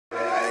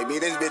Maybe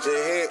this bitch a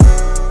hit.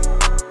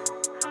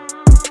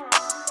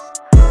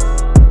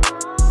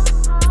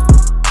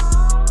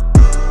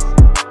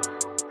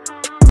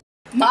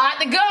 My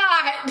to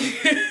God.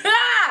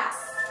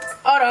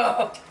 Hold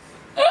on.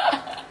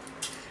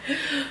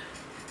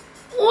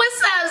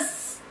 What's up?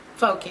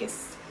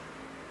 Focus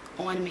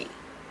on me.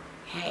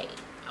 Hey.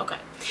 Okay.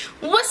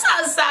 What's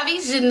up,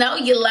 subbies? You know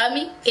you love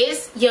me.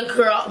 It's your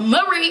girl,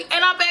 Mariee,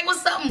 and I'm back with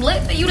something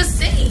lit for you to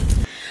see.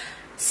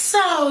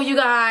 So, you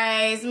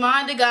guys,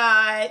 Mod to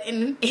God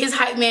and his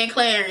hype man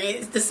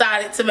Clarence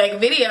decided to make a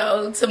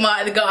video to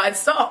Mod to God's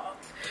song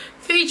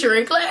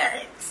featuring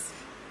Clarence.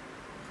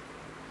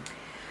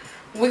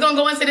 We're going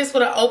to go into this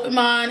with an open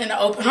mind and an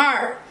open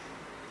heart.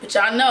 But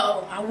y'all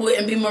know I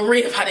wouldn't be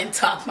Mariee if I didn't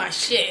talk my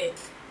shit.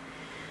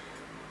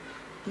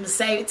 I'm going to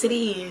save it to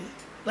the end.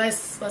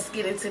 Let's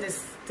get into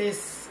this.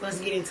 Let's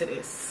get into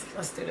this.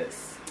 Let's do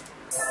this.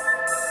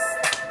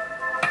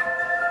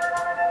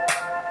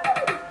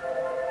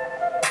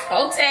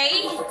 OTAY.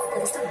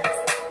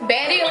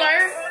 Baddie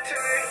alert.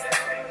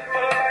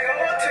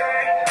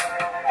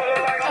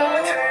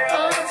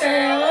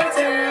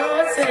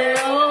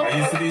 I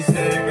used to be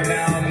sick, but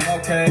now I'm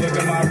okay. Look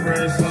at my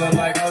wrist, pull up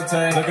like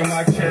OTAY. Look at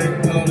my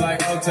chick, pull up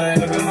like OTAY.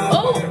 Look at my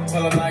whip,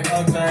 pull up like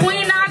OTAY.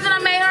 Queen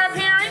Naja made her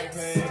appearance.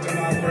 Look at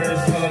my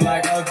wrist, pull up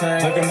like OTAY.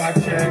 Look at my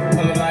chick,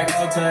 pull up like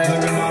OTAY.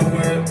 Look at my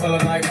whip, pull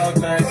up like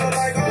OTAY. Pull up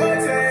like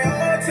OTAY,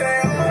 OTAY,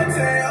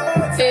 OTAY,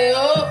 OTAY.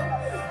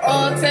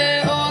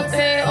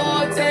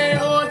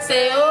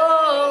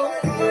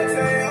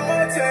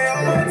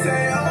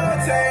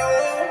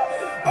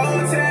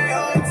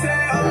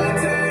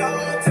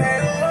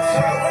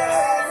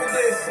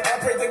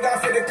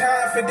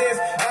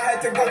 I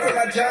had to go get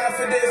my job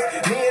for this.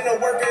 Me and the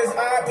workers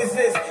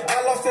opposites.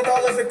 I lost it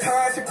all as a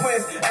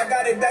consequence. I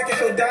got it back and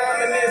show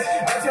dominance.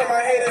 I turn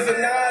my haters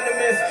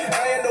anonymous.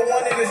 I am the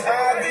one and it's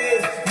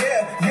obvious.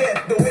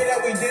 Yeah, the way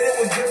that we did it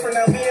was different.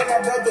 Now me and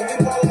my brother, we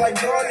ballin' like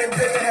Jordan and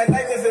Pippen. Had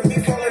nightmares of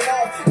me falling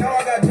off. Now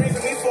I got dreams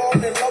of me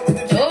falling in love with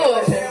the chick.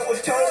 My shit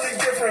was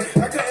totally different.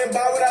 I couldn't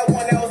buy what I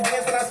want. That was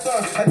dance when I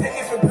sung. I take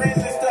it for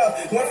granted and stuff.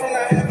 Went from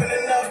not having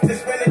enough to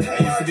spend a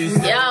dream on you.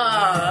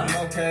 Yeah.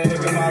 Okay,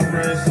 look at my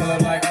wrist, pull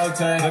up like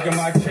OTAY. Look at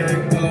my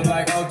chick, pull up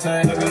like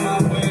OTAY. Look at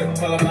my whip,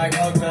 pull up like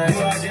OTAY.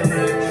 So I get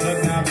rich, look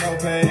now I'm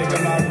propane. Look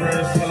at my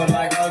wrist, pull up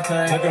like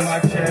OTAY. Look at my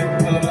chick,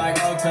 pull up like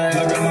OTAY.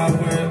 Look at my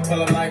whip,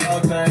 pull up like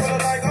OTAY. Pull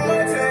up like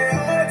OTAY,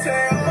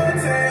 OTAY,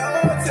 OTAY,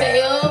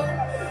 OTAY.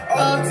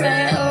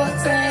 OTAY,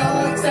 OTAY,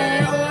 OTAY,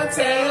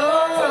 OTAY.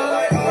 Pull up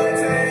like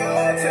OTAY,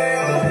 OTAY,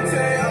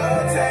 OTAY,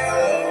 OTAY.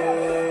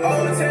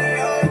 OTAY,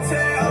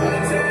 OTAY,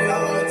 OTAY,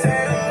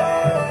 OTAY.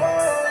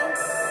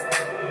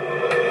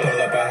 Pull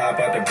up, I hop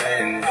out the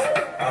Benz.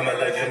 I'm a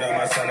legend, I'm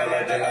my son a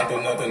legend. I do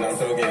nothing, I'm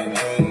still getting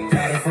known.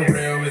 Got it for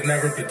real, it's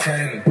never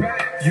pretend.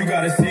 You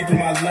gotta see through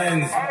my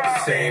lens.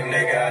 Same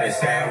nigga out of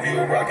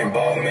Soundview, rocking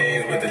ball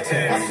mains with the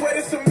 10. I swear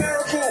it's a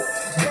miracle.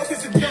 Joke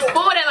is a joke.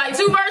 What was that, like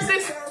 2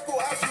 verses?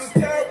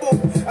 Terrible.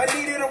 I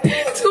needed a roll.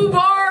 2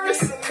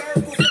 bars. I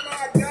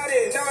got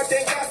it. Now I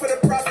thank God for the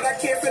profit. I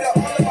can't fit it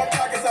all in my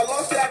pockets. I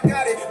lost it, I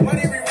got it.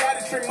 Money rewrite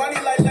the tree, money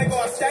like Lego.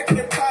 I stack it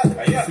in piles.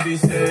 I used to be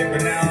sick,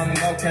 but now I'm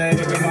okay.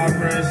 Look at my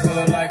wrist, pull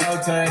up like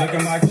OTAY. Look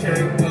at my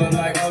chick, pull up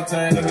like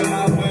OTAY. Look at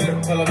my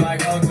whip, pull up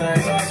like OTAY.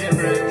 So I get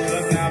rich.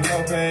 Look now I'm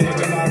propane.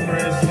 Look at my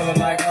wrist, pull up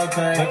like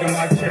OTAY. Look at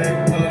my chick,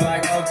 pull up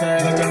like OTAY.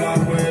 Look at my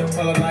whip,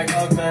 pull up like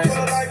OTAY.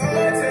 Pull up like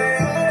OTAY,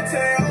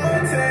 OTAY,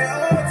 OTAY,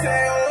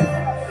 OTAY.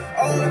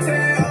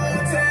 OTAY,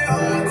 OTAY,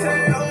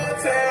 OTAY,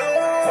 OTAY.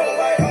 Pull up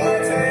like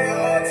OTAY,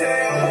 OTAY,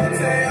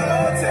 OTAY,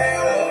 OTAY.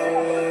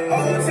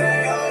 OTAY,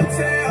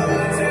 OTAY,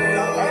 OTAY,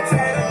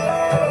 OTAY.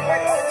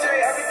 Like OTAY,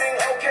 everything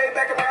okay,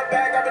 back in my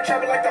bag. I've been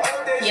trapping like the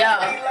old days. Yeah.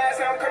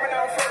 Now I'm coming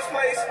out first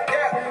place.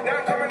 Yeah, now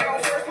I'm coming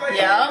out first place.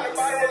 Yeah. The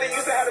bottom really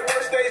used to have the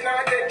worst days. Now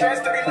I get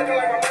dressed to be looking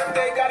like my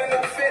birthday. Got a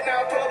new fit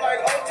now. Pull up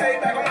like OTAY.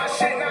 Back on my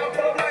shit now.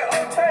 Pull up like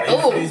OTAY. I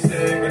used to be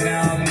sick, but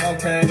now I'm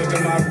okay. Look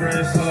at my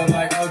wrist. Pull up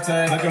like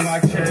OTAY. Look at my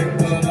chick.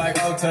 Pull up like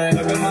OTAY.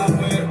 Look at my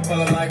whip.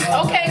 Pull up like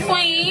OTAY. Okay,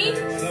 queen.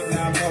 Look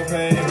now I'm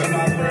propane. Look at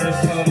my wrist.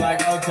 Pull up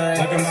like OTAY.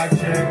 Look at my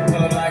chick.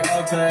 Pull up like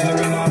OTAY.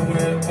 Look at my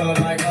whip. Pull up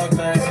like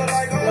OTAY. Pull up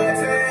like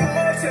OTAY.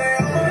 OTAY.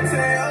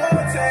 OTAY.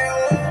 OTAY.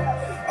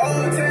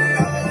 OTAY.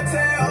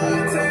 OTAY.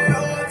 OTAY.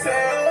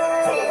 OTAY.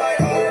 Pull up like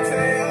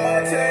OTAY.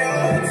 OTAY.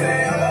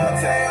 OTAY.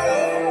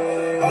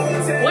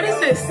 OTAY. What is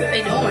this that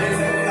they doing?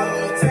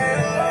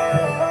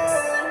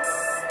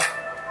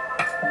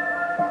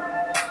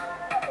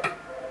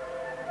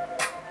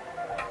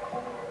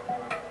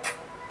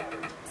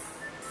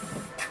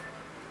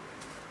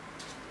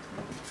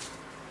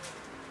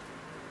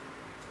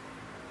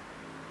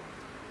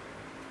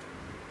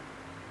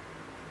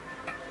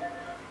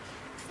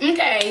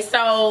 Okay,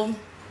 so I'm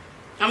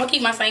gonna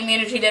keep my same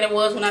energy that it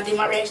was when I did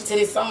my reaction to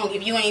this song.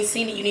 If you ain't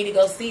seen it, you need to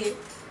go see it.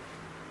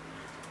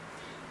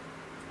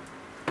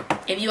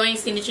 If you ain't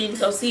seen it, you need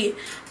to go see it.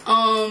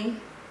 I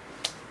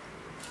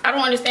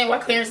don't understand why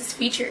Clarence is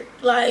featured.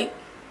 Like,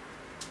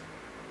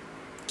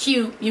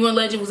 cute, you and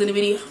Legend was in the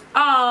video.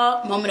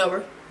 Ah, moment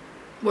over.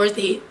 Where's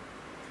the hit?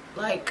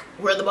 Like,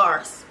 where are the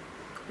bars?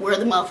 Where are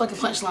the motherfucking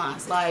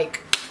punchlines?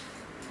 Like,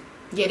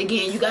 yet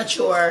again, you got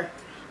your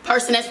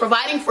person that's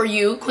providing for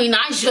you, Queen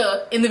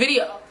Naija, in the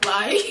video.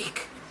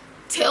 Like,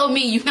 tell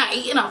me you're not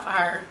eating off of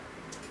her.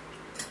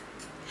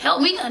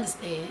 Help me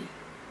understand.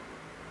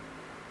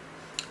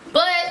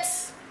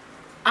 But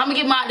I'm gonna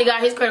give my guy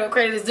his credit where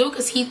credit is due,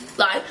 because he,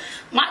 like,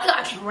 my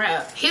guy can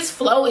rap. His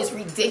flow is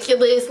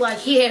ridiculous. Like,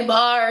 he had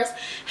bars.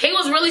 He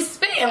was really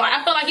spitting. Like,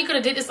 I feel like he could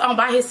have did this song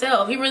by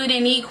himself. He really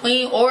didn't need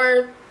Queen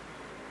or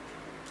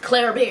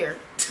Claire Bear.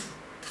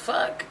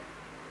 Fuck.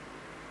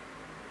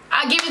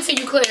 I give it to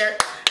you, Claire.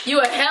 You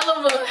a hell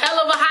of a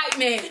hype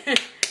man.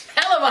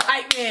 Hell of a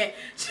hype man.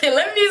 Shit,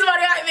 let me be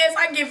somebody hype man so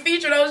I can get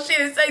featured on shit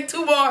and say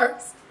 2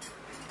 bars.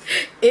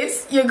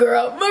 It's your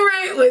girl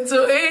Mariee with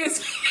 2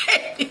 E's.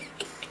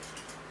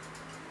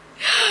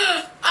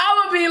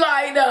 I'ma be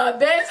like the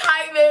best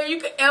hype man you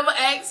could ever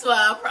ask for.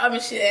 I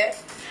promise you that.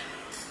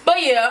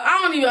 But yeah,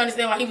 I don't even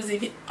understand why he was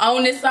even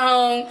on this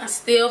song. I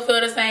still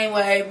feel the same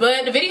way.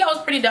 But the video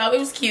was pretty dope. It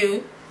was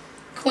cute.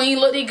 Queen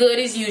looked good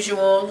as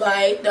usual.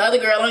 Like, the other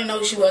girl, I don't even know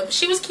who she was. But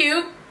she was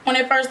cute when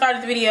they first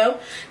started the video.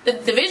 The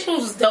visuals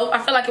was dope. I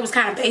feel like it was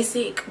kind of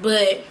basic.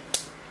 But,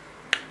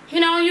 you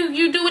know,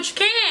 you do what you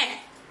can.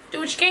 Do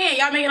what you can.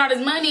 Y'all making all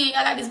this money and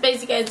y'all got this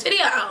basic ass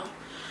video.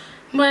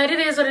 But it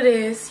is what it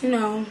is, you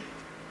know.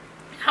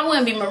 I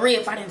wouldn't be Mariee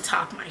if I didn't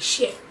talk my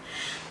shit.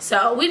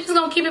 So we just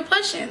gonna keep it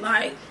pushing.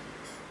 Like,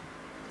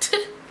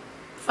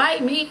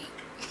 fight me.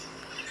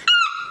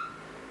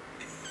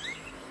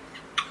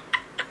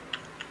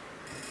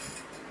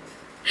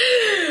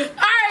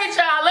 Alright,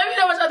 y'all. Let me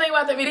know what y'all think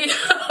about the video.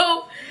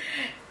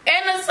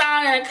 And the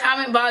song in the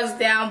comment box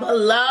down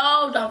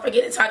below. Don't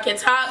forget to talk your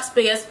talk,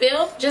 spill your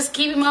spill. Just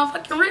keep it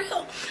motherfucking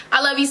real.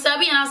 I love you,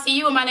 subbie, and I'll see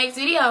you in my next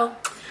video.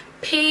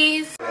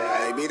 Peace.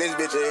 Hey, beat this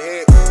bitch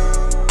ahead.